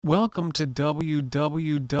Welcome to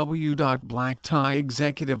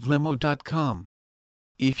www.blacktieexecutivelimo.com.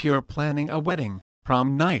 If you're planning a wedding,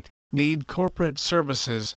 prom night, need corporate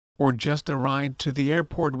services, or just a ride to the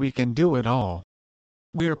airport, we can do it all.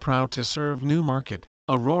 We're proud to serve Newmarket,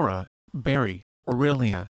 Aurora, Barrie,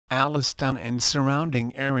 Orillia, Allenstown and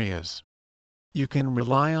surrounding areas. You can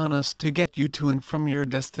rely on us to get you to and from your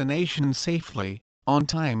destination safely, on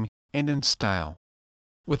time, and in style.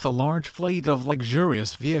 With a large fleet of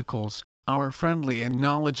luxurious vehicles, our friendly and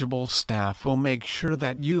knowledgeable staff will make sure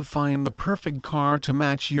that you find the perfect car to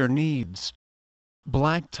match your needs.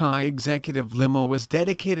 Black Tie Executive Limo is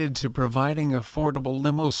dedicated to providing affordable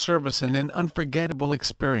limo service and an unforgettable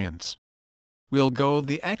experience. We'll go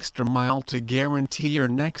the extra mile to guarantee your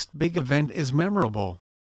next big event is memorable.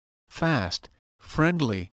 Fast,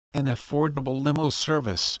 friendly, and affordable limo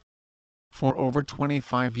service. For over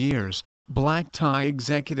 25 years, Black Tie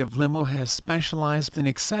Executive Limo has specialized in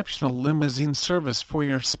exceptional limousine service for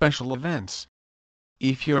your special events.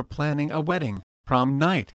 If you're planning a wedding, prom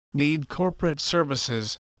night, need corporate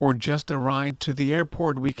services, or just a ride to the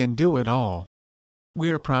airport, we can do it all.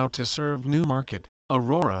 We're proud to serve Newmarket,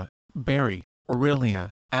 Aurora, Barrie,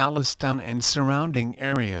 Orillia, Allenstown and surrounding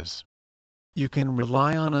areas. You can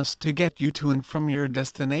rely on us to get you to and from your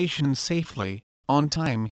destination safely, on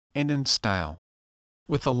time, and in style.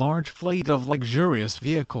 With a large fleet of luxurious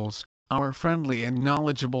vehicles, our friendly and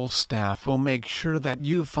knowledgeable staff will make sure that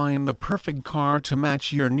you find the perfect car to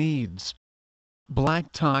match your needs.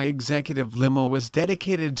 Black Tie Executive Limo is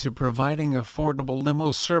dedicated to providing affordable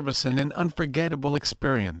limo service and an unforgettable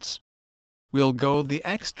experience. We'll go the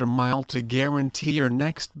extra mile to guarantee your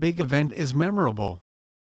next big event is memorable.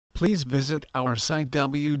 Please visit our site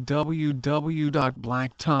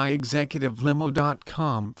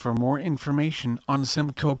www.blacktieexecutivelimo.com for more information on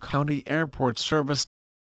Simcoe County Airport service.